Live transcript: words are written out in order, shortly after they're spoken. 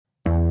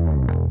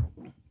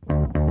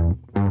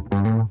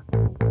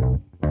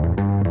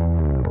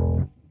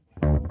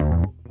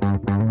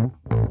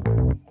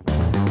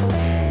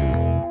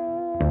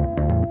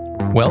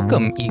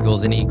Welcome,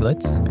 Eagles and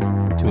Eaglets,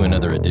 to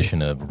another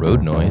edition of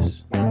Road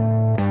Noise.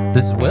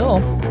 This is Will.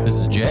 This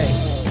is Jay.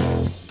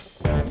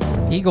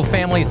 Eagle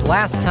families,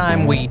 last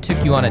time we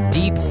took you on a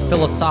deep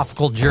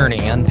philosophical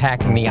journey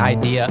unpacking the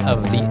idea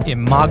of the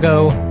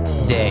imago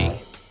Dei.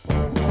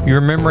 If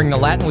you're remembering the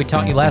Latin we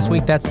taught you last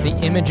week, that's the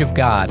image of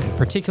God.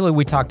 Particularly,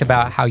 we talked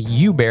about how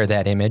you bear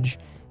that image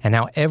and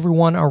how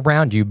everyone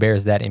around you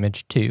bears that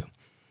image too.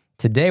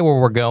 Today, where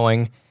we're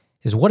going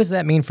is, what does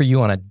that mean for you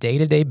on a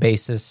day-to-day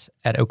basis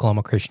at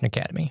Oklahoma Christian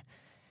Academy?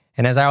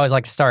 And as I always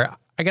like to start,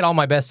 I get all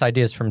my best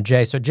ideas from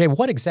Jay. So Jay,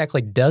 what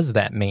exactly does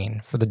that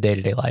mean for the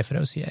day-to-day life at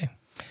OCA?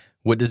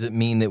 What does it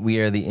mean that we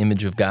are the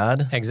image of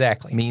God?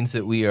 Exactly. It means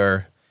that we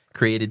are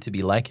created to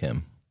be like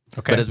Him.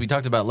 Okay. But as we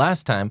talked about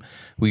last time,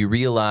 we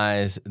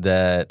realize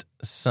that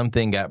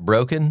something got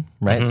broken,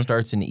 right? It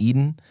starts in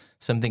Eden.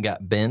 Something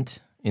got bent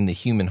in the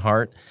human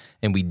heart,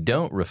 and we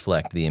don't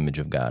reflect the image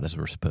of God as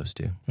we're supposed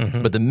to.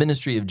 But the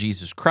ministry of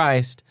Jesus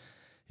Christ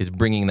is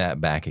bringing that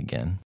back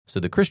again.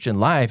 So the Christian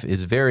life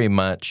is very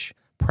much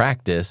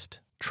practiced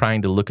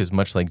trying to look as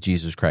much like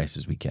Jesus Christ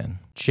as we can.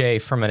 Jay,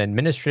 from an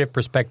administrative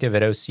perspective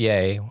at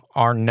OCA,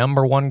 our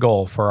number one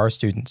goal for our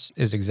students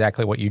is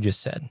exactly what you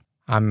just said.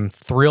 I'm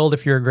thrilled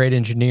if you're a great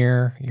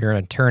engineer, you're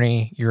an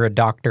attorney, you're a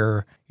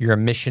doctor, you're a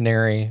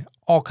missionary,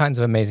 all kinds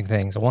of amazing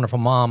things, a wonderful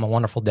mom, a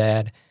wonderful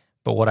dad.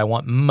 But what I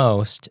want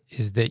most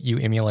is that you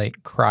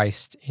emulate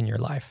Christ in your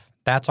life.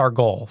 That's our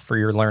goal for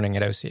your learning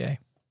at OCA.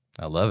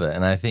 I love it.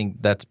 And I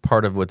think that's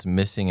part of what's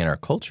missing in our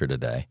culture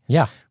today.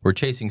 Yeah. We're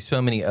chasing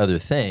so many other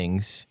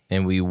things,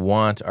 and we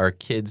want our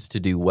kids to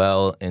do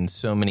well in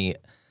so many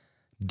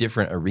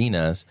different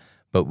arenas,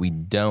 but we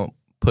don't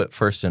put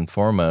first and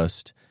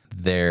foremost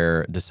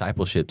their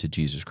discipleship to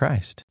Jesus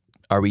Christ.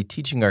 Are we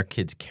teaching our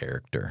kids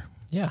character?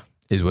 Yeah.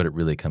 Is what it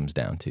really comes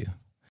down to.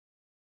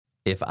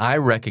 If I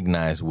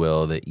recognize,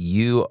 Will, that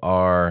you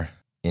are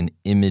an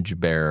image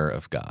bearer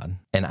of God,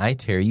 and I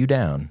tear you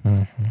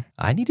down,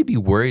 I need to be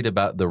worried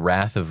about the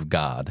wrath of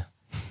God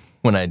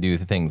when I do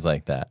things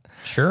like that.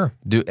 Sure.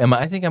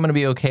 I think I'm going to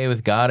be okay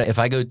with God if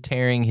I go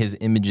tearing His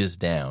images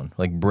down,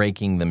 like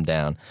breaking them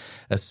down,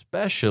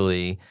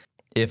 especially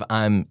if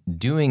I'm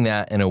doing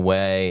that in a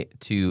way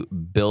to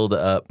build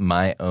up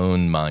my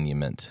own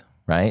monument,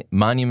 right?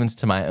 Monuments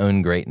to my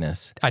own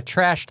greatness. I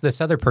trashed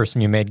this other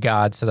person you made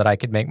God so that I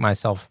could make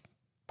myself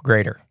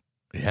greater.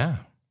 Yeah.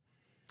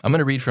 I'm going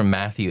to read from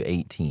Matthew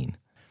 18.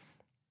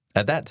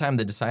 At that time,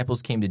 the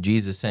disciples came to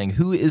Jesus saying,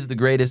 "Who is the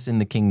greatest in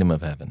the kingdom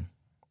of heaven?"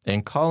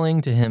 And calling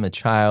to him a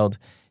child,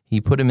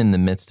 he put him in the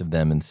midst of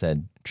them and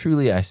said,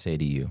 "Truly I say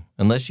to you,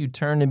 unless you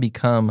turn and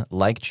become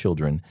like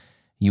children,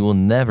 you will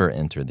never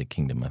enter the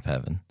kingdom of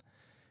heaven.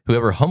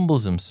 Whoever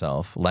humbles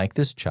himself like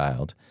this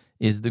child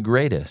is the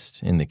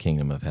greatest in the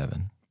kingdom of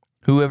heaven.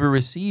 Whoever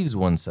receives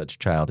one such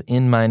child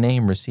in my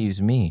name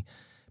receives me.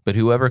 But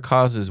whoever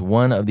causes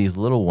one of these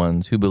little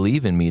ones who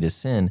believe in me to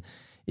sin,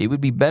 it would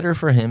be better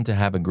for him to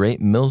have a great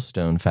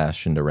millstone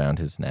fashioned around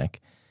his neck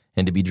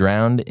and to be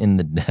drowned in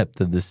the depth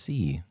of the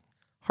sea."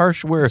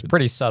 Harsh words. It's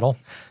pretty subtle.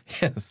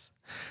 Yes.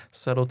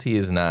 Subtlety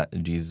is not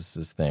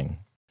Jesus' thing.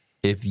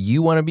 If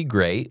you want to be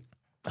great,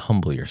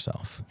 humble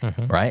yourself,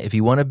 right? If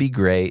you want to be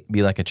great,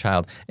 be like a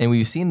child. And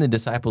we've seen the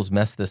disciples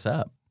mess this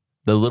up.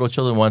 The little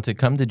children want to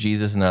come to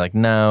Jesus, and they're like,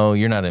 "No,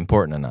 you're not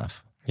important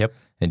enough." Yep.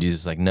 And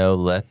Jesus is like, "No,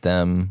 let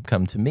them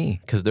come to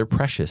me because they're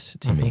precious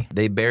to me.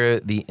 They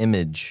bear the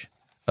image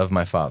of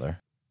my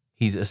Father."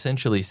 He's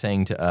essentially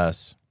saying to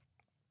us,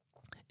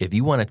 if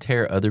you want to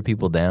tear other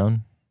people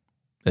down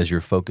as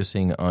you're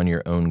focusing on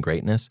your own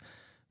greatness,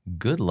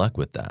 good luck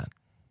with that.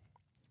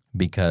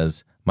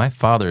 Because my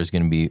Father is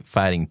going to be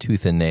fighting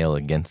tooth and nail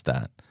against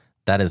that.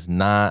 That is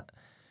not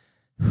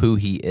who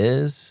He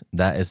is.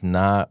 That is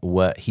not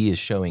what He is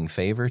showing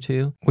favor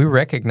to. We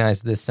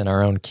recognize this in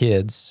our own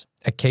kids.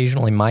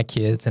 Occasionally my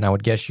kids, and I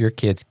would guess your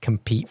kids,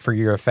 compete for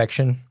your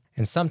affection.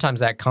 And sometimes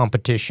that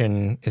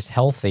competition is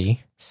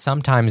healthy.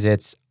 Sometimes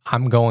it's,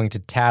 I'm going to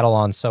tattle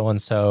on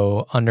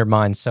so-and-so,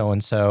 undermine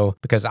so-and-so,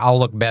 because I'll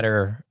look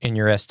better in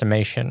your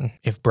estimation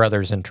if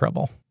brother's in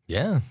trouble.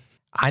 Yeah.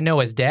 I know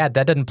as dad,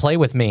 that doesn't play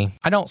with me.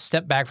 I don't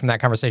step back from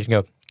that conversation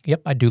and go,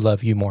 "Yep, I do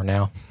love you more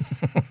now."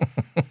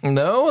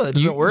 No, that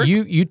doesn't work.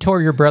 You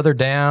tore your brother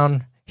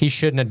down. He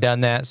shouldn't have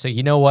done that. So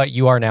you know what?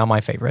 You are now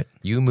my favorite.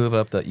 You move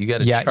up you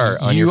got a chart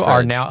on your you fridge.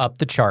 are now up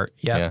the chart.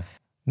 Yeah.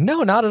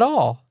 No, not at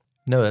all.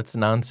 No, that's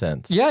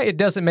nonsense. Yeah, it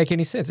doesn't make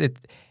any sense.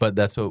 But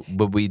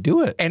but we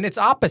do it. And it's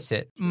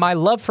opposite. My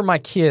love for my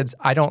kids,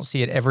 I don't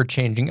see it ever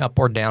changing up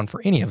or down for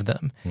any of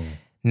them.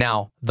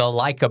 Now, the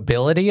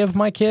likability of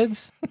my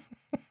kids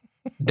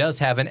does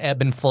have an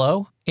ebb and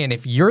flow. And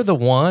if you're the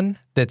one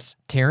that's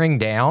tearing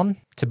down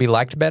to be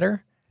liked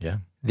better,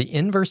 the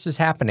inverse is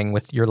happening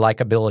with your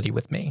likability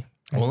with me.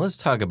 Well, let's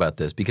talk about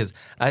this, because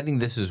I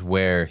think this is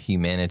where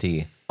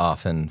humanity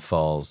often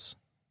falls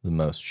the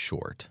most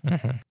short.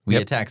 We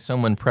attack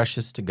someone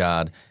precious to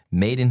God,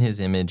 made in His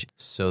image,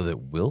 so that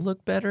we'll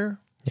look better?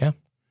 Yeah.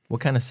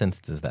 What kind of sense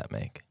does that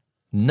make?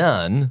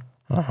 None.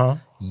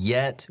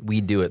 Yet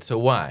we do it. So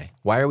why?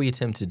 Why are we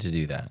tempted to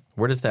do that?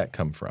 Where does that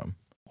come from?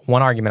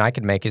 one argument I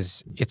could make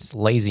is it's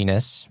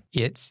laziness.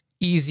 It's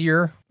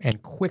easier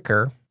and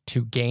quicker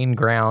to gain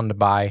ground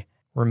by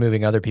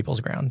removing other people's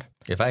ground.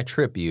 If I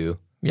trip you.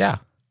 Yeah.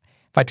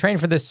 If I train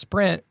for this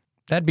sprint,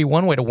 that'd be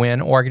one way to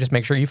win, or I could just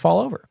make sure you fall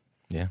over.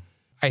 Yeah.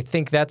 I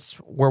think that's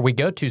where we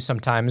go to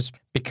sometimes,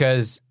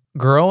 because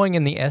growing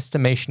in the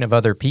estimation of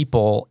other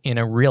people in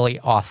a really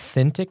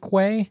authentic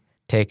way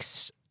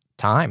takes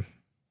time.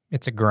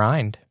 It's a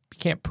grind. You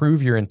can't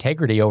prove your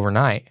integrity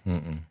overnight.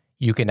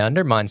 You can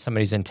undermine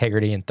somebody's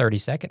integrity in 30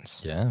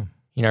 seconds. Yeah.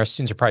 You know, our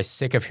students are probably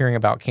sick of hearing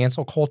about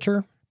cancel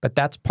culture, but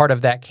that's part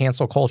of that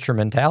cancel culture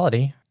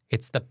mentality.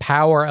 It's the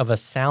power of a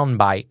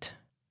soundbite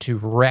to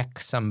wreck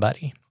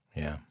somebody.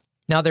 Yeah.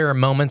 Now, there are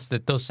moments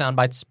that those sound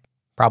bites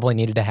probably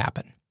needed to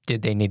happen.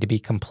 Did they need to be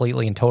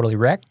completely and totally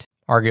wrecked?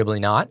 Arguably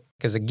not,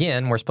 because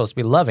again, we're supposed to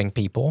be loving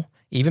people,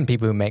 even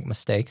people who make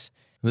mistakes.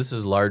 This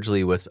is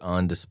largely what's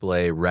on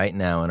display right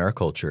now in our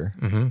culture.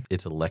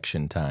 It's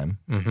election time.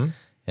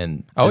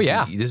 And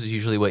this is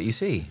usually what you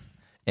see.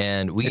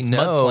 And we it's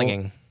know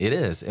mudslinging. It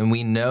is. And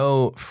we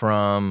know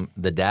from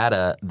the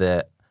data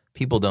that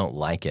people don't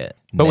like it.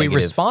 But we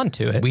respond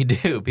to it. We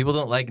do. People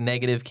don't like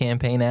negative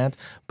campaign ads,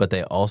 but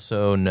they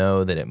also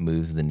know that it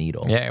moves the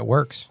needle. Yeah, it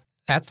works.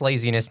 That's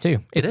laziness too.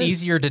 It's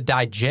easier to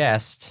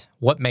digest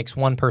what makes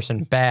one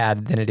person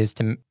bad than it is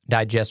to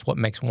digest what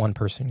makes one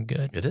person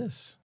good. It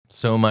is.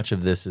 So much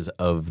of this is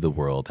of the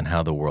world and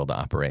how the world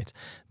operates.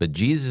 But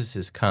Jesus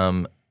has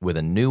come with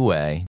a new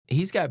way.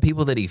 He's got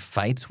people that he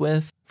fights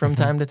with from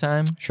time to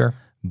time. Sure.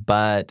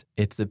 But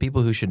it's the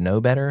people who should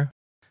know better.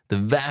 The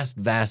vast,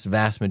 vast,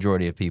 vast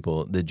majority of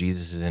people that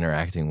Jesus is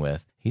interacting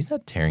with, he's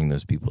not tearing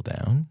those people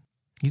down.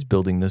 He's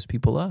building those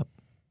people up.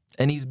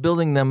 And he's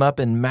building them up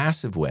in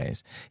massive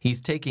ways. He's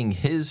taking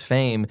his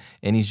fame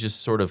and he's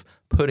just sort of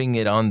putting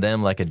it on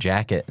them like a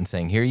jacket and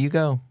saying, here you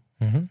go.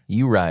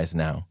 You rise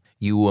now.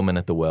 You woman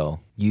at the well.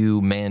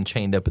 You man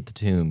chained up at the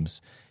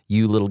tombs.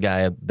 You little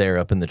guy up there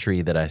up in the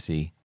tree that I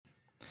see.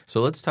 So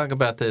let's talk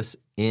about this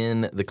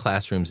in the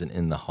classrooms and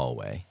in the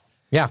hallway.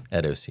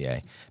 At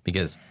OCA,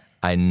 because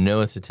I know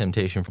it's a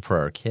temptation for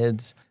our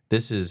kids.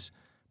 This is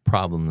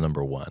problem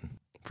number one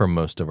for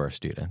most of our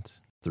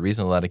students. The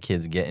reason a lot of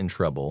kids get in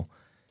trouble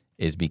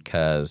is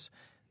because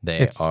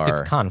it's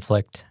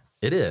conflict.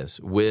 It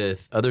is,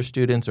 with other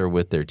students or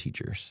with their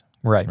teachers.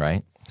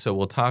 Right? So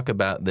we'll talk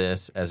about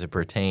this as it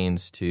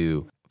pertains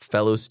to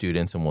fellow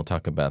students, and we'll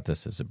talk about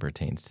this as it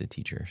pertains to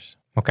teachers.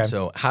 Okay.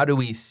 So how do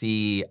we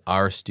see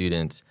our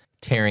students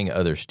tearing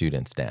other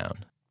students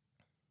down?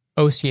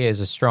 OCA is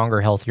a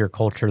stronger, healthier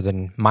culture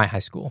than my high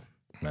school.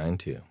 Mine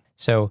too.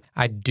 So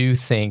I do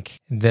think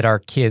that our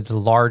kids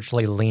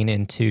largely lean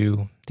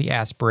into the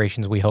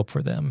aspirations we hope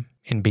for them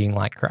in being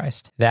like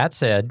Christ. That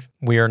said,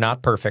 we are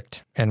not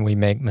perfect and we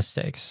make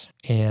mistakes.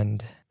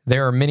 And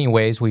there are many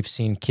ways we've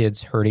seen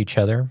kids hurt each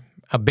other.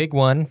 A big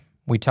one,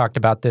 we talked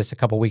about this a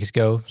couple weeks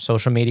ago,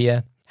 social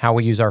media, how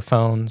we use our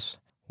phones.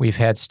 We've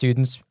had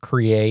students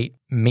create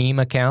meme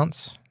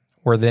accounts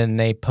where then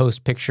they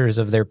post pictures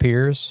of their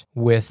peers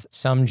with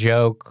some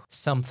joke,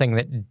 something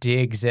that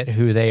digs at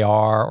who they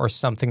are or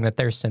something that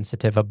they're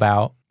sensitive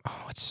about.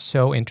 Oh, what's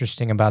so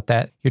interesting about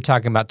that? You're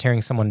talking about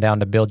tearing someone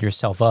down to build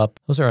yourself up.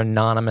 Those are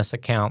anonymous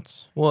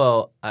accounts.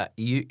 Well,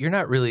 you're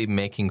not really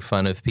making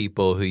fun of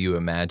people who you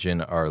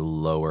imagine are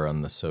lower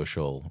on the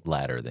social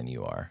ladder than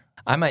you are.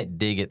 I might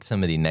dig at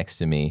somebody next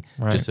to me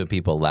just so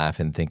people laugh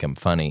and think I'm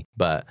funny.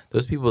 But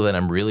those people that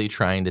I'm really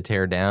trying to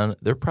tear down,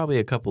 they're probably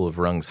a couple of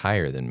rungs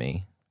higher than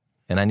me.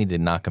 And I need to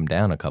knock them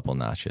down a couple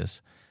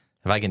notches.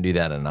 If I can do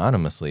that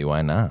anonymously,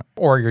 why not?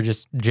 Or you're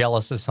just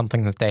jealous of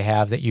something that they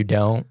have that you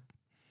don't.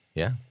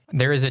 Yeah.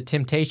 There is a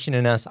temptation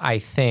in us, I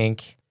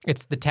think.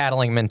 It's the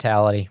tattling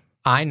mentality.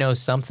 I know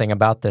something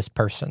about this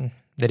person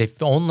that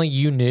if only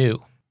you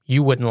knew,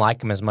 you wouldn't like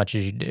them as much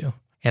as you do.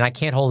 And I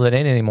can't hold it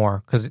in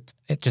anymore because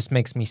it just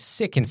makes me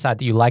sick inside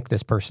that you like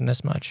this person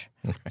this much.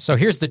 So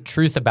here's the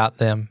truth about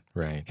them.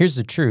 Right. Here's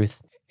the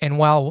truth. And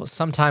while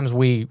sometimes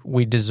we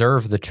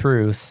deserve the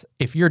truth,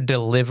 if you're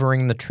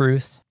delivering the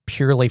truth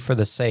purely for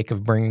the sake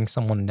of bringing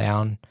someone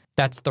down,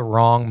 that's the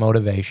wrong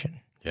motivation.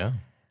 Yeah.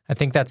 I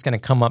think that's going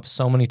to come up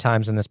so many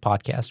times in this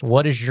podcast.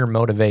 What is your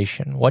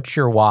motivation? What's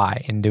your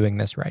why in doing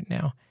this right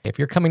now? If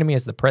you're coming to me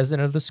as the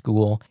president of the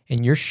school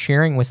and you're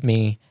sharing with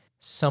me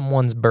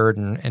someone's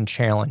burden and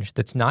challenge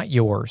that's not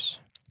yours,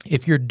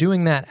 if you're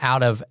doing that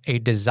out of a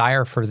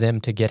desire for them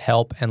to get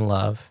help and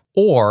love,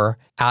 or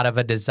out of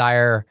a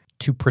desire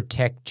to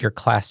protect your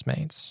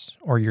classmates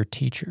or your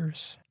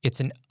teachers,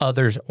 it's an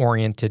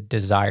others-oriented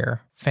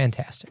desire.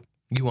 Fantastic.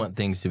 You want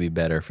things to be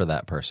better for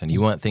that person.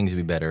 You want things to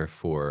be better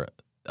for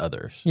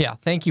others. Yeah,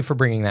 thank you for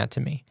bringing that to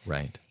me.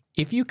 Right.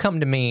 If you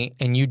come to me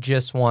and you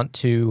just want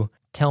to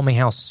tell me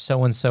how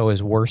so-and-so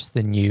is worse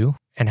than you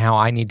and how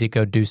I need to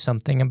go do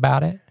something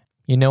about it,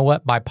 you know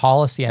what? By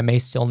policy, I may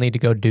still need to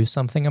go do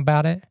something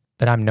about it,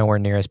 but I'm nowhere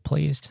near as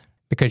pleased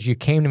because you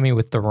came to me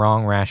with the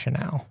wrong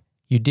rationale.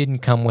 You didn't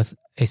come with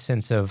a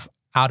sense of,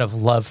 out of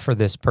love for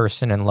this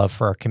person and love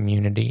for our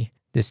community,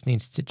 this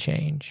needs to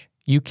change.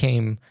 You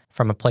came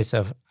from a place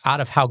of, out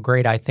of how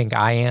great I think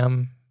I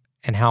am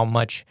and how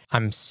much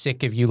I'm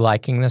sick of you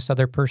liking this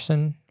other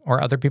person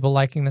or other people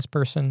liking this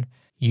person,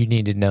 you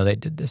need to know they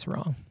did this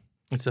wrong.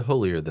 It's a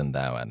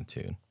holier-than-thou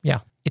attitude. Yeah.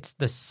 It's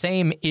the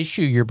same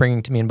issue you're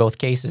bringing to me in both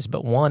cases,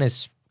 but one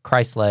is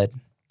Christ-led.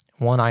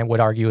 One, I would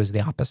argue, is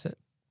the opposite.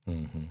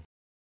 Mm-hmm.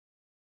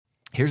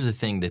 Here's the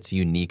thing that's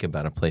unique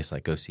about a place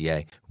like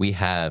OCA. We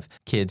have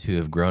kids who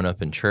have grown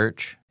up in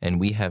church, and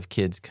we have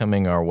kids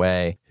coming our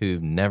way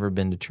who've never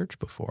been to church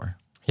before.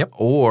 Yep.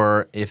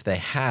 Or if they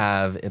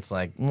have, it's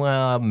like,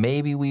 well,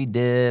 maybe we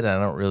did. I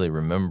don't really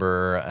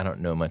remember. I don't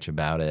know much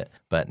about it.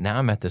 But now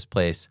I'm at this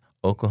place,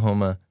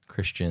 Oklahoma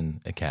Christian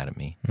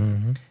Academy.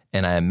 Mm-hmm.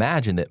 And I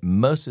imagine that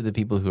most of the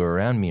people who are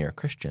around me are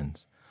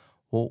Christians.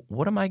 Well,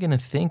 what am I going to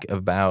think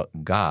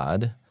about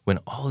God when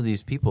all of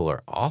these people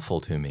are awful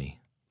to me?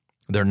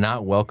 They're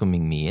not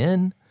welcoming me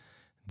in.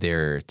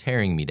 They're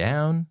tearing me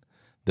down.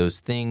 Those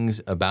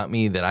things about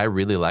me that I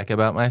really like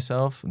about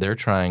myself, they're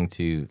trying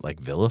to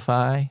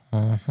vilify.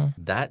 Mm-hmm.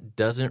 That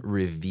doesn't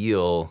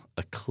reveal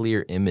a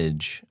clear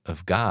image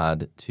of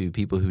God to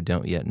people who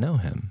don't yet know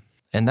him.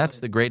 And that's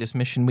the greatest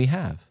mission we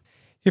have.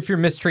 If you're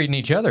mistreating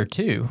each other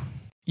too,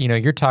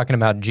 you're talking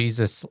about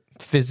Jesus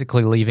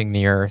physically leaving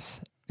the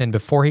earth. And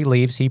before he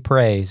leaves, he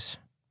prays.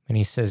 And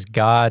he says,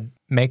 God,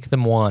 make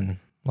them one,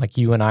 like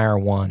you and I are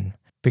one.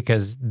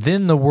 Because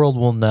then the world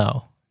will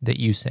know that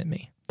you sent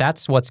me.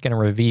 That's what's going to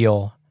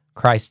reveal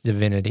Christ's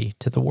divinity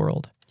to the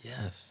world.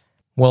 Yes.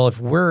 Well, if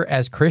we're,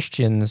 as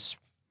Christians,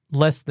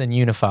 less than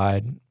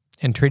unified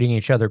and treating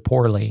each other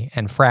poorly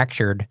and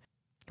fractured,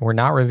 we're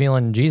not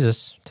revealing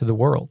Jesus to the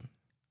world.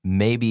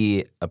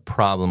 Maybe a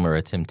problem or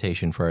a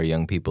temptation for our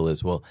young people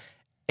is, well,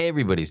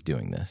 everybody's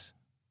doing this.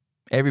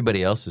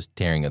 Everybody else is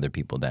tearing other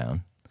people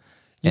down.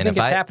 You think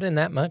it's happening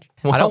that much?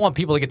 I don't want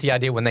people to get the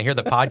idea when they hear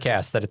the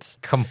podcast that it's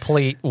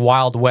complete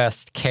Wild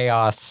West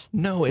chaos.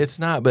 No, it's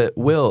not. But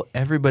Will,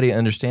 everybody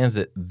understands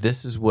that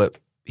this is what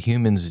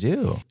humans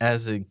do.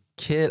 As a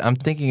kid, I'm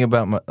thinking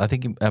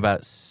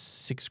about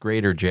sixth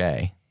grader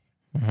Jay.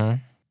 Mm-hmm.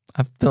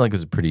 I feel like he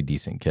was a pretty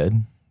decent kid,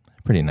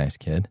 pretty nice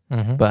kid.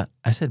 Mm-hmm. But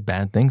I said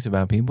bad things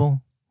about people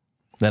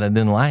that I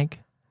didn't like.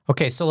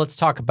 Okay, so let's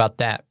talk about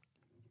that.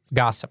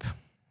 Gossip.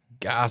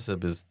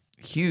 Gossip is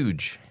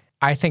huge.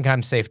 I think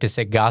I'm safe to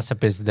say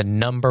gossip is the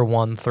number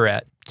one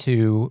threat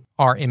to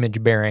our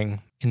image bearing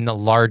in the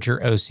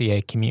larger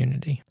OCA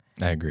community.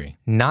 I agree.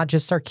 Not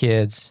just our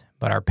kids,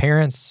 but our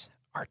parents,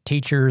 our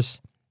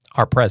teachers,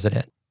 our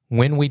president.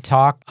 When we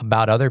talk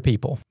about other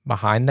people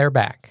behind their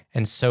back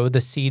and sow the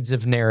seeds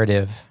of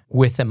narrative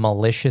with a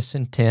malicious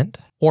intent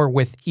or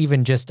with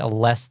even just a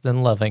less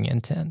than loving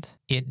intent,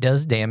 it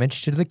does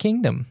damage to the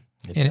kingdom.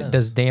 It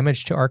does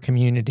damage to our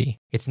community.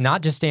 It's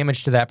not just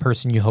damage to that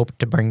person you hope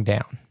to bring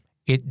down.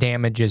 It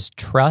damages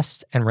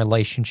trust and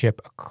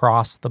relationship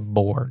across the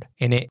board.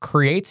 And it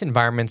creates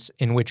environments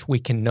in which we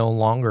can no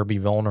longer be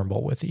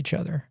vulnerable with each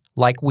other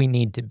like we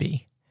need to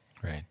be.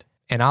 Right.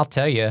 And I'll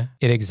tell you,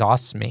 it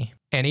exhausts me.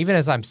 And even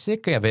as I'm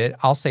sick of it,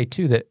 I'll say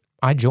too that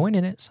I join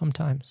in it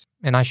sometimes,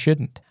 and I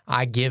shouldn't.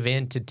 I give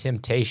in to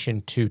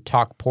temptation to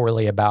talk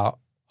poorly about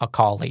a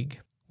colleague.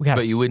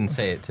 But you wouldn't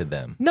say it to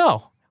them.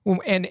 No.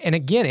 And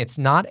again, it's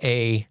not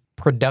a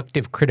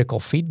productive critical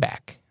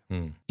feedback.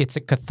 It's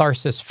a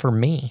catharsis for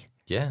me.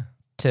 Yeah.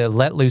 To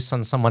let loose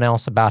on someone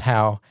else about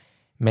how,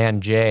 man,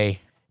 Jay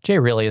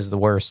really is the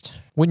worst.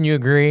 Wouldn't you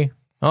agree?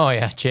 Oh,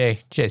 yeah,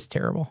 Jay's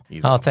terrible.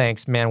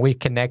 Thanks, man. We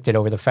connected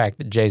over the fact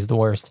that Jay's the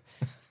worst.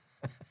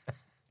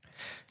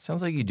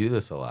 Sounds like you do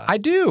this a lot. I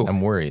do. I'm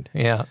worried.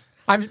 Yeah.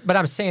 But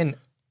I'm saying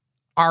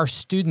our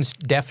students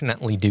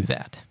definitely do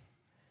that.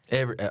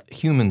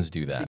 Humans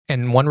do that.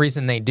 And one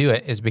reason they do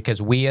it is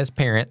because we as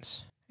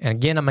parents, and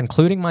again, I'm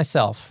including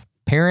myself,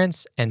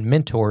 parents and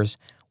mentors,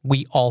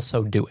 we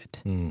also do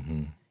it.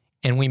 Mm-hmm.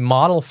 And we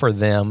model for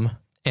them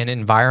an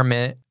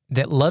environment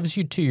that loves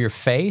you to your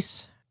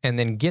face and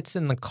then gets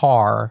in the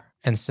car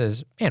and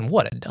says, man,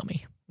 what a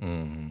dummy.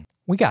 Mm-hmm.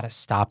 We got to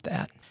stop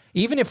that.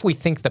 Even if we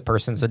think the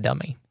person's a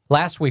dummy.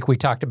 Last week we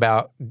talked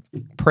about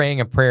praying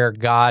a prayer,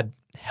 God,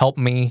 help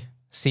me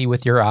see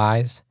with your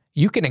eyes.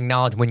 You can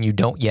acknowledge when you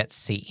don't yet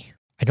see.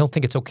 I don't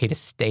think it's okay to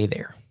stay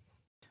there.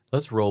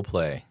 Let's role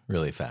play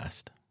really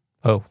fast.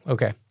 Oh,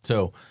 okay.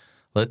 So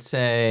let's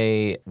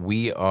say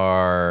we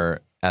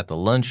are at the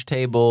lunch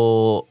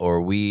table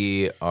or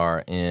we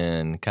are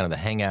in kind of the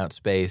hangout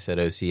space at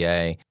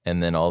OCA,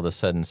 and then all of a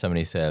sudden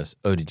somebody says,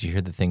 oh, did you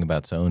hear the thing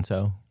about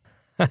so-and-so?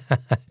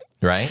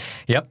 Right?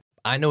 Yep.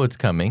 I know it's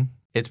coming.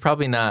 It's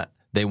probably not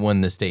they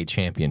won the state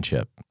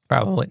championship.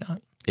 Probably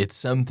not. It's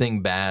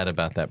something bad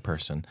about that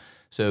person.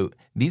 So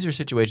these are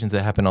situations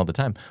that happen all the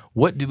time.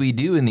 What do we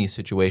do in these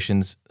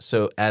situations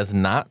so as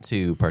not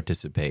to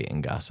participate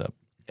in gossip,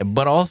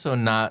 but also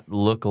not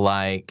look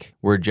like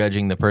we're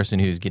judging the person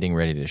who's getting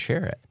ready to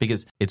share it?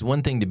 Because it's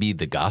one thing to be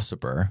the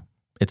gossiper.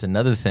 It's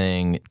another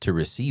thing to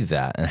receive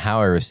that and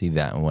how I receive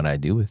that and what I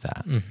do with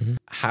that. Mm-hmm.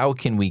 How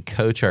can we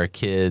coach our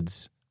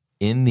kids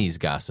in these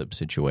gossip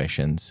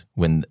situations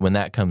when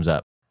that comes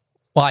up?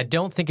 Well, I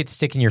don't think it's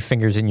sticking your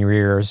fingers in your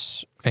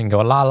ears and go,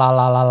 la, la,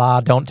 la, la,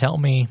 la, don't tell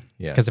me.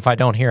 Yeah. Because if I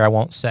don't hear, I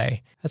won't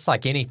say. That's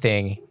like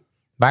anything.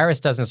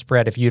 Virus doesn't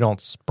spread if you don't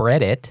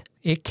spread it.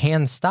 It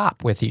can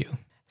stop with you.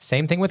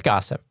 Same thing with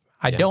gossip.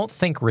 I don't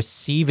think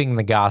receiving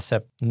the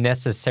gossip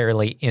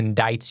necessarily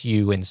indicts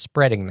you in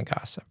spreading the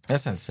gossip.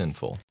 That's not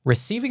sinful.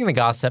 Receiving the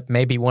gossip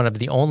may be one of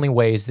the only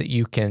ways that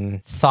you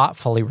can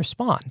thoughtfully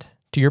respond,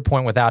 to your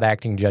point, without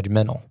acting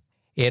judgmental.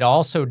 It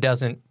also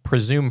doesn't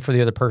presume for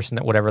the other person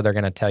that whatever they're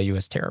going to tell you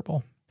is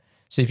terrible.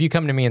 So if you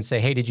come to me and say,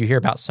 hey, did you hear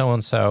about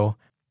so-and-so?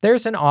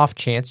 There's an off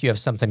chance you have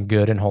something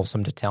good and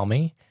wholesome to tell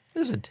me.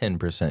 There's a 10%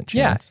 chance.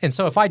 Yeah, and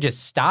so if I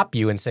just stop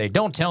you and say,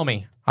 don't tell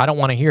me, I don't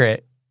want to hear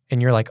it,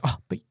 and you're like, oh,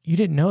 but you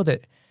didn't know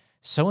that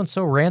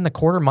so-and-so ran the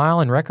quarter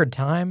mile in record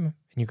time?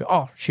 And you go,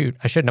 oh, shoot,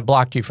 I shouldn't have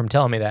blocked you from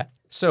telling me that.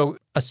 So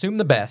assume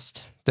the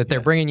best, that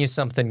they're bringing you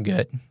something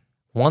good.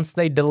 Once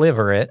they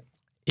deliver it,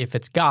 if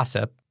it's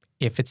gossip,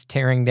 if it's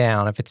tearing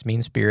down, if it's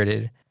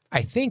mean-spirited,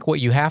 I think what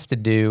you have to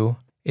do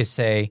is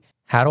say,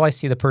 how do I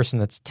see the person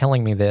that's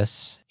telling me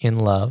this in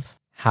love?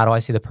 How do I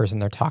see the person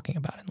they're talking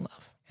about in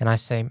love? And I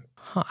say,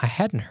 I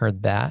hadn't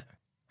heard that.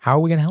 How are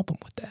we going to help them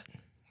with that?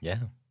 Yeah.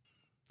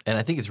 And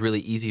I think it's really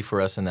easy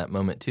for us in that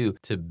moment, too,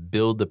 to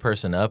build the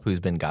person up who's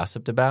been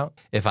gossiped about.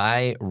 If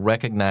I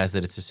recognize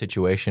that it's a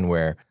situation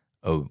where,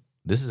 oh,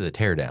 this is a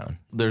teardown,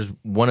 there's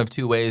one of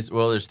two ways.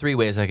 Well, there's three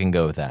ways I can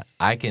go with that.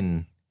 I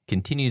can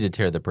continue to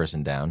tear the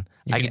person down.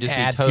 I can just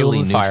be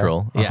totally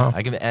neutral. Yeah,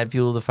 I can add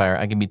fuel to the fire.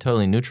 I can be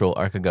totally neutral.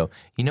 Or I could go,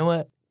 you know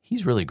what?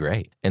 He's really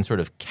great. And sort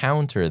of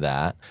counter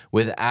that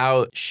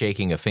without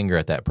shaking a finger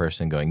at that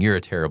person going, you're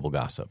a terrible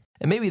gossip.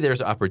 And maybe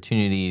there's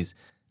opportunities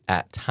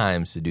at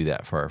times to do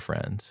that for our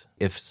friends.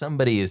 If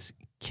somebody is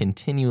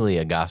continually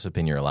a gossip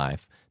in your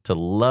life, to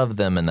love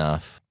them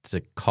enough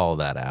to call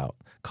that out.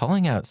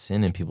 Calling out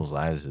sin in people's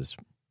lives is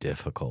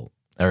difficult,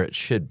 or it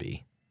should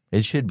be.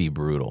 It should be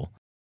brutal.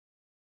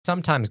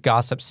 Sometimes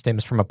gossip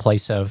stems from a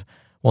place of,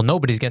 well,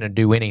 nobody's going to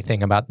do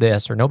anything about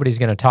this, or nobody's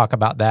going to talk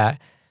about that,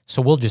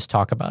 so we'll just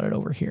talk about it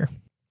over here.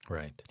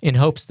 Right. In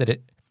hopes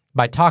that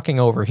by talking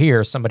over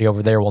here, somebody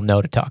over there will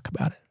know to talk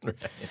about it. Right.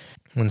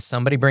 When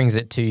somebody brings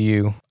it to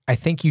you, I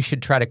think you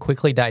should try to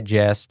quickly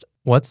digest,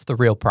 what's the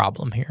real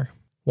problem here?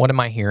 What am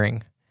I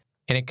hearing?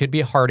 And it could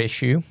be a hard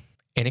issue,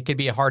 and it could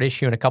be a hard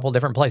issue in a couple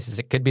different places.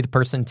 It could be the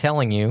person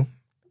telling you.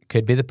 It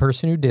could be the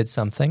person who did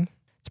something.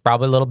 It's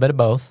probably a little bit of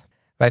both.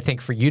 But I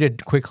think for you to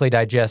quickly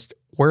digest,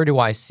 where do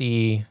I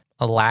see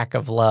a lack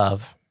of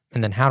love?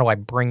 And then how do I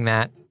bring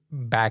that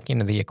back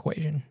into the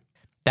equation?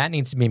 That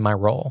needs to be my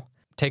role.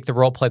 Take the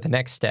role play the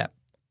next step.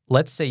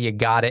 Let's say you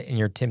got it and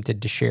you're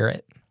tempted to share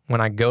it. When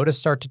I go to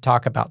start to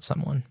talk about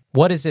someone,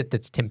 what is it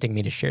that's tempting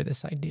me to share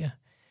this idea?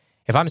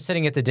 If I'm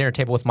sitting at the dinner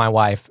table with my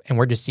wife and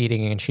we're just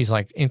eating and she's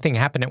like, anything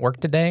happened at work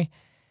today?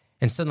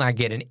 And suddenly I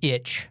get an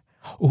itch.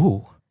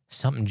 Ooh,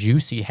 something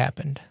juicy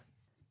happened.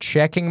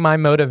 Checking my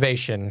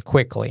motivation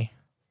quickly.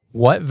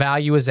 What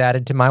value is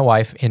added to my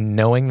wife in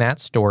knowing that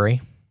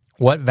story?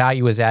 What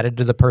value is added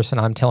to the person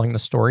I'm telling the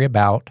story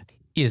about?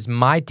 Is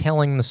my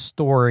telling the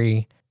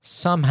story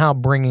somehow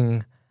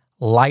bringing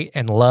light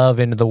and love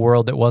into the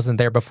world that wasn't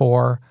there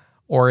before?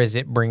 Or is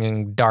it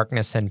bringing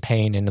darkness and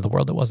pain into the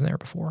world that wasn't there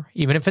before?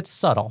 Even if it's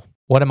subtle,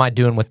 what am I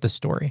doing with the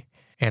story?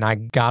 And I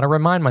got to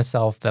remind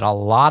myself that a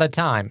lot of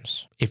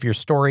times, if your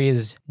story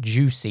is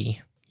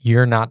juicy,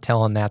 you're not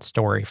telling that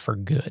story for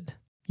good.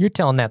 You're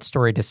telling that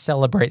story to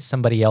celebrate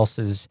somebody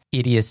else's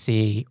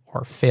idiocy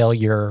or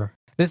failure.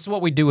 This is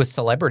what we do with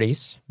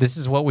celebrities. This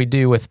is what we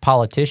do with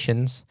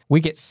politicians.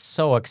 We get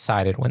so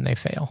excited when they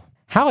fail.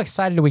 How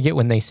excited do we get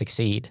when they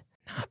succeed?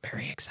 Not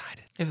very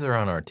excited. If they're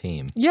on our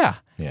team. Yeah.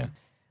 Yeah.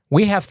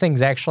 We have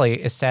things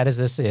actually, as sad as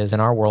this is, in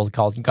our world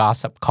called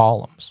gossip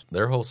columns.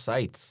 They're whole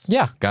sites.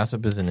 Yeah.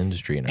 Gossip is an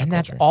industry in our And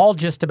culture. that's all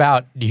just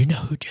about, do you know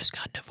who just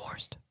got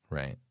divorced?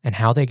 Right. And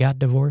how they got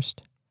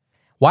divorced?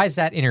 Why is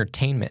that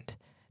entertainment?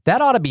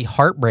 That ought to be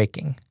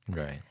heartbreaking.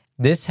 Right.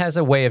 This has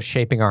a way of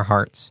shaping our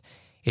hearts.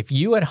 If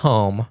you at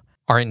home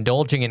are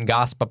indulging in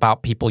gossip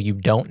about people you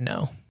don't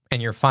know,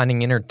 and you're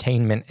finding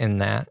entertainment in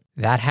that,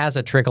 that has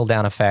a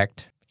trickle-down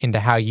effect into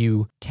how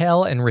you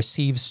tell and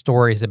receive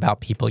stories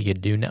about people you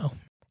do know.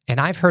 And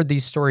I've heard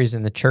these stories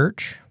in the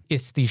church.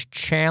 It's these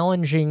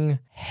challenging,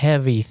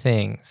 heavy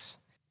things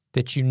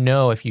that you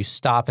know if you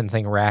stop and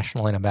think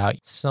rationally about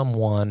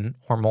someone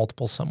or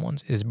multiple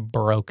someones is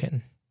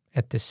broken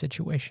at this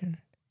situation.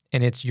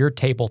 And it's your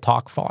table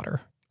talk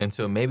fodder. And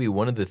so maybe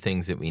one of the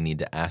things that we need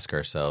to ask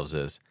ourselves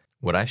is,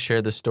 would I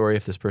share this story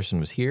if this person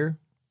was here?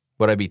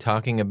 Would I be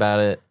talking about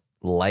it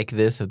like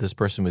this if this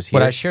person was here?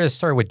 Would I share this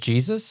story with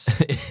Jesus?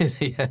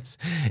 Yes.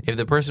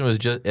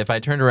 If I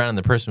turned around and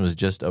the person was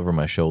just over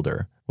my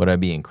shoulder, would I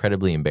be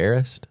incredibly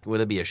embarrassed?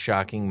 Would it be a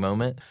shocking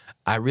moment?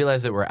 I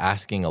realize that we're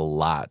asking a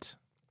lot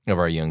of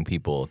our young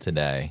people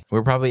today.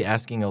 We're probably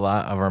asking a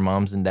lot of our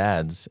moms and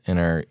dads and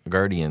our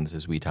guardians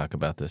as we talk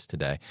about this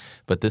today.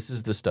 But this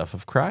is the stuff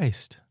of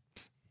Christ.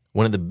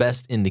 One of the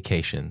best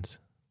indications,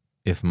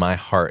 if my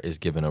heart is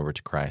given over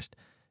to Christ,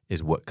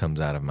 is what comes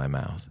out of my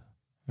mouth.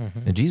 Mm-hmm.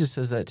 And Jesus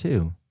says that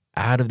too.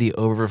 Out of the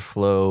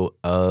overflow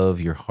of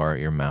your heart,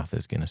 your mouth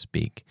is going to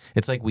speak.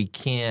 It's like we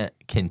can't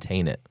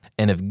contain it.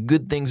 And if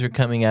good things are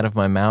coming out of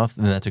my mouth,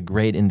 then that's a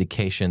great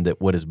indication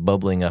that what is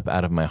bubbling up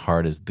out of my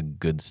heart is the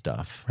good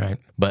stuff. Right.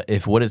 But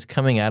if what is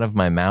coming out of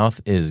my mouth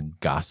is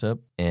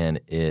gossip and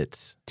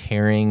it's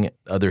tearing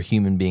other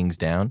human beings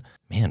down,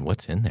 man,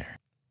 what's in there?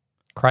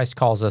 Christ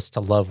calls us to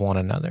love one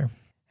another.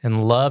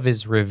 And love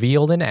is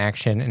revealed in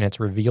action and it's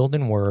revealed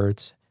in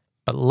words.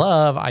 But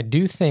love, I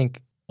do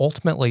think,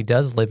 ultimately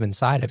does live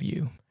inside of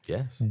you.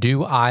 Yes.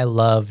 Do I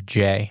love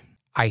Jay?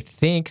 I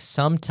think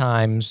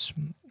sometimes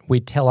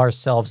we tell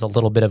ourselves a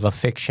little bit of a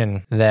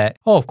fiction that,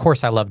 oh, of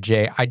course I love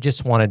Jay. I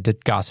just wanted to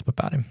gossip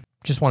about him.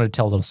 Just wanted to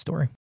tell a little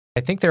story. I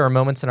think there are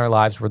moments in our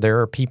lives where there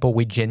are people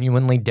we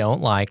genuinely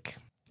don't like,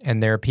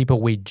 and there are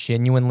people we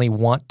genuinely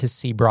want to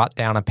see brought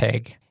down a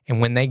peg.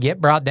 And when they get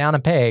brought down a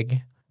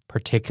peg,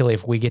 particularly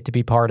if we get to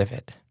be part of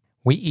it,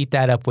 we eat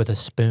that up with a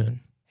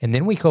spoon. And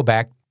then we go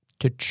back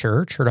to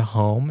church or to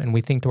home, and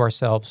we think to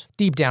ourselves,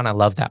 deep down, I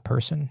love that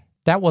person.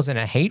 That wasn't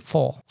a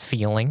hateful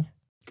feeling.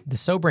 The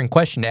sobering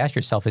question to ask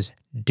yourself is,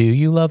 do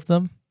you love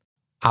them?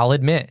 I'll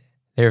admit,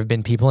 there have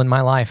been people in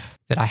my life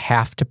that I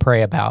have to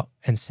pray about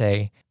and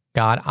say,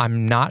 God,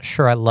 I'm not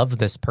sure I love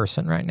this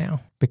person right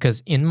now,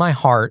 because in my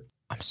heart,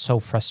 I'm so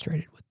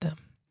frustrated with them.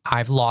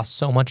 I've lost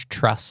so much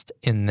trust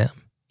in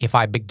them. If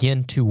I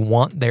begin to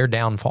want their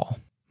downfall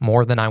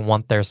more than I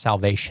want their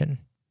salvation,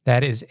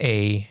 that is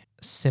a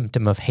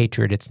symptom of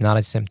hatred. It's not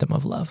a symptom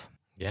of love.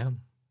 Yeah.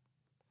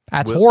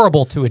 That's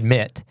horrible to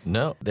admit.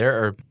 No,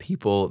 there are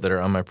people that are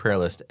on my prayer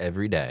list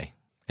every day,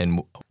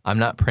 and I'm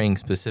not praying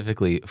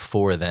specifically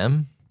for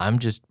them. I'm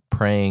just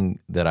praying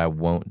that I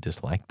won't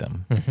dislike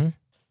them. Mm-hmm.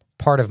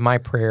 Part of my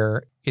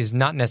prayer is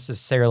not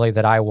necessarily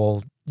that I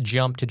will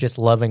jump to just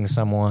loving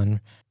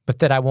someone, but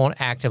that I won't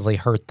actively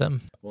hurt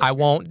them. I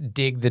won't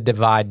dig the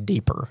divide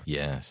deeper.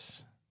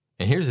 Yes.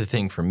 And here's the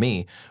thing for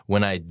me,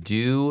 when I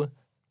do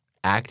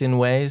act in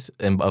ways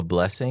of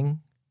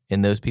blessing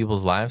in those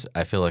people's lives,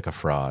 I feel like a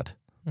fraud.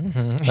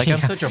 Mm-hmm. Like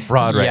I'm such a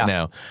fraud right Yeah.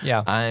 now.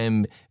 Yeah.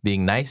 I'm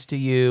being nice to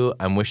you.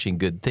 I'm wishing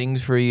good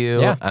things for you.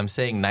 Yeah. I'm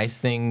saying nice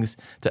things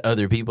to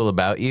other people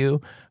about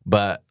you,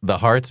 but the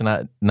heart's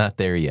not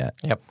there yet.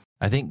 Yep.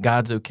 I think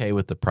God's okay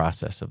with the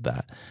process of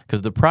that,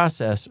 because the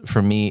process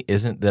for me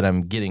isn't that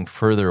I'm getting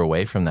further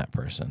away from that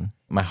person.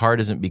 My heart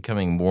isn't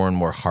becoming more and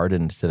more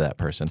hardened to that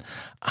person.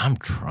 I'm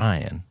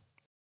trying.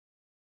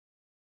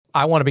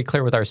 I want to be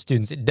clear with our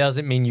students. It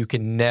doesn't mean you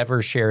can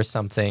never share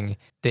something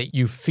that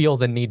you feel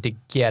the need to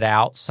get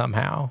out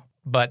somehow,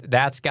 but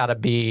that's got to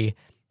be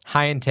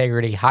high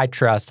integrity, high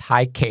trust,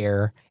 high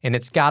care, and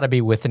it's got to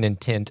be with an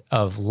intent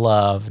of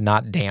love,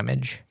 not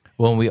damage.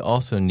 Well, we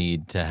also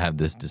need to have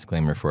this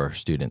disclaimer for our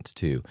students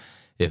too.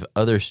 If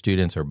other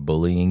students are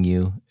bullying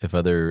you, if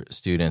other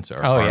students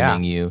are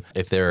harming you,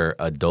 if there are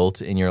adults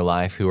in your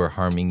life who are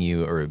harming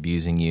you or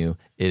abusing you,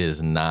 it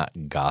is not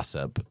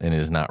gossip and it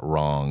is not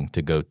wrong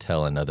to go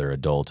tell another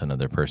adult,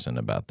 another person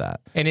about that.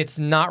 And it's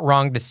not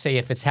wrong to say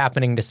if it's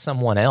happening to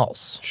someone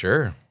else.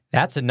 Sure.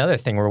 That's another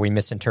thing where we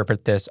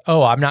misinterpret this.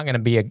 Oh, I'm not going to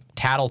be a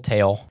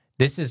tattletale.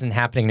 This isn't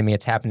happening to me.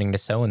 It's happening to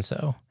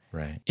so-and-so.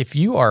 Right. If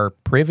you are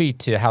privy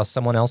to how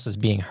someone else is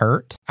being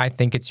hurt, I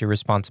think it's your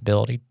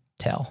responsibility to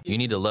tell. You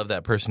need to love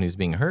that person who's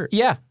being hurt.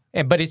 Yeah,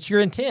 but it's your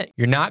intent.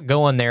 You're not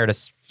going there to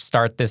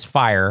start this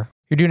fire.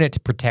 You're doing it to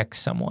protect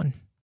someone.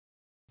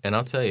 And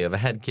I'll tell you, I've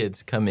had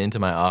kids come into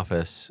my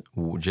office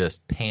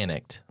just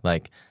panicked.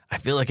 Like, I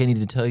feel like I need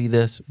to tell you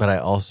this, but I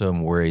also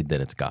am worried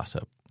that it's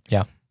gossip.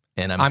 Yeah.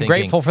 And I'm I'm thinking,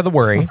 grateful for the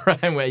worry.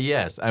 Right, well,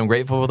 yes, I'm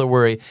grateful for the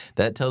worry.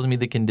 That tells me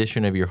the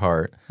condition of your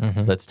heart.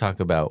 Mm-hmm. Let's talk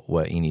about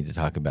what you need to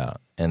talk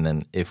about. And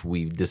then if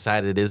we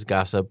decide it is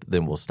gossip,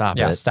 then we'll stop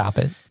Yeah, it. stop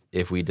it.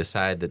 If we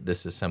decide that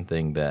this is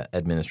something that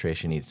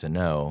administration needs to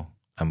know,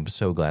 I'm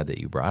so glad that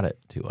you brought it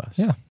to us.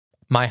 Yeah.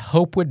 My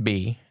hope would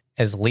be,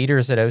 as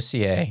leaders at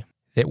OCA,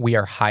 that we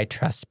are high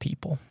trust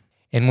people.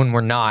 And when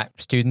we're not,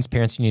 students,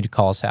 parents, you need to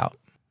call us out.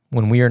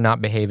 When we are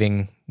not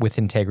behaving with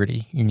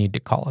integrity, you need to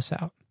call us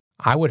out.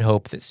 I would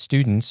hope that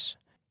students,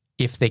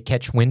 if they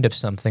catch wind of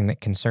something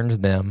that concerns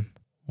them,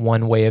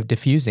 one way of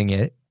diffusing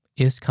it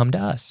is come to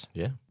us.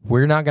 Yeah.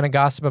 We're not going to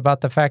gossip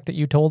about the fact that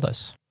you told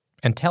us.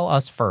 And tell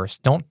us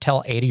first. Don't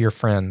tell 8 of your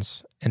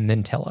friends and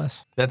then tell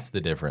us. That's the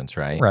difference,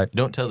 right? Right.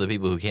 Don't tell the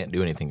people who can't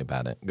do anything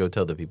about it. Go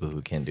tell the people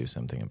who can do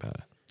something about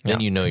it. Yeah,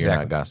 Then you know you're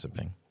exactly. not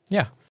gossiping.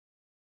 Yeah.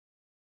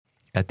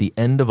 At the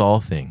end of all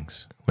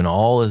things, when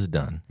all is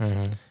done,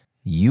 Mm-hmm.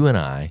 you and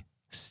I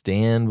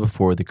stand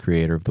before the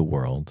creator of the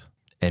world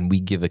and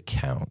we give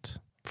account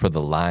for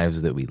the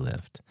lives that we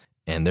lived.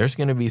 And there's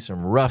going to be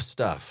some rough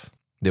stuff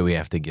that we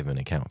have to give an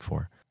account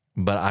for.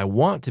 But I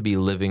want to be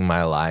living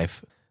my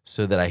life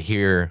so that I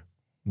hear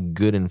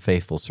good and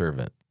faithful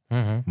servant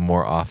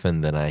more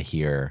often than I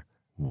hear,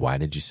 why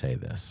did you say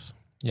this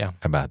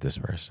about this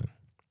person?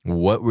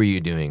 What were you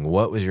doing?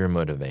 What was your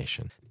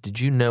motivation? Did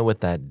you know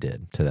what that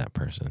did to that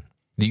person?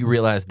 Do you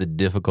realize the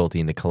difficulty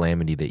and the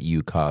calamity that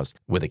you caused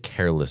with a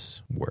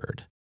careless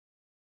word?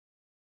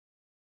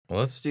 Well,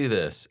 let's do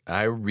this.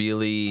 I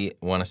really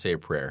want to say a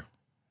prayer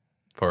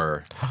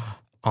for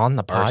on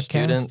the our podcast?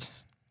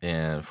 students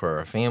and for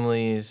our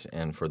families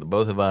and for the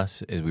both of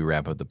us as we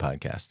wrap up the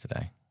podcast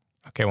today.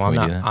 Okay, well,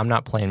 I'm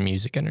not playing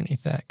music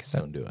underneath that.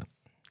 Don't do it.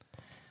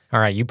 All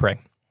right, you pray.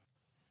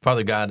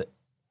 Father God,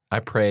 I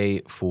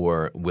pray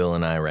for Will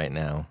and I right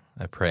now.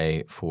 I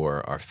pray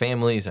for our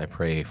families. I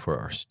pray for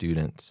our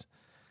students.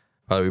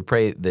 Father, we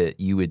pray that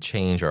you would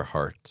change our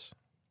hearts.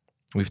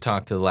 We've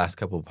talked to the last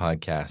couple of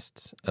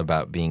podcasts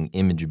about being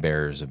image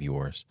bearers of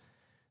yours,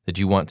 that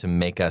you want to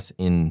make us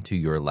into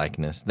your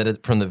likeness,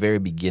 that from the very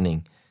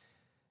beginning,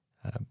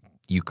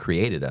 you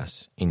created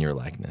us in your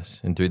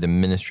likeness. And through the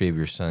ministry of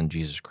your Son,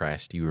 Jesus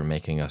Christ, you were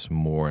making us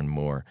more and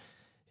more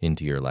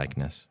into your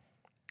likeness.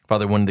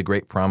 Father, one of the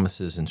great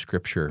promises in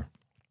Scripture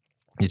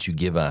that you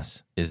give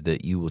us is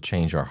that you will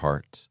change our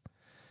hearts.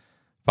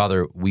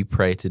 Father, we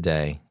pray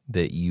today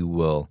that you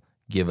will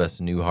give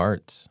us new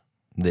hearts,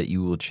 that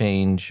you will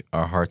change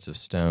our hearts of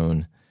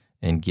stone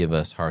and give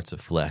us hearts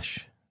of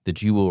flesh,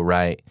 that you will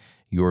write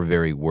your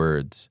very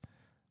words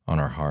on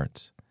our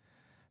hearts.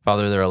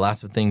 Father, there are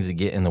lots of things that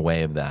get in the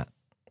way of that.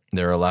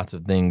 There are lots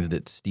of things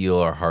that steal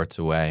our hearts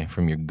away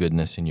from your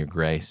goodness and your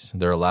grace.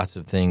 There are lots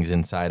of things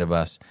inside of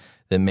us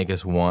that make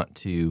us want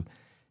to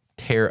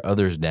tear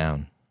others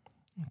down,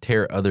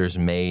 tear others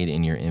made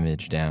in your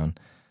image down.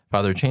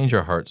 Father, change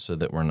our hearts so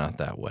that we're not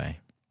that way.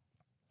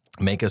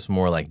 Make us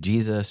more like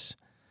Jesus,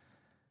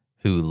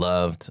 who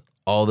loved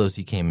all those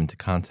he came into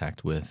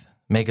contact with.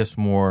 Make us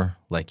more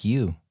like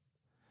you,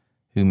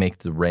 who make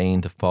the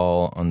rain to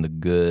fall on the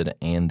good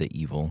and the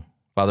evil.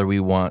 Father, we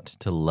want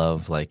to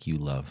love like you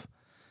love,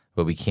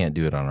 but we can't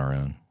do it on our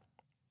own.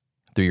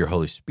 Through your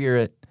Holy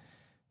Spirit,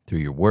 through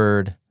your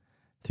word,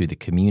 through the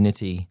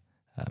community,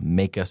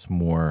 make us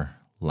more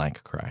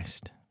like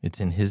Christ. It's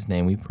in his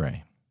name we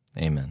pray.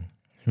 Amen.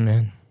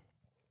 Amen.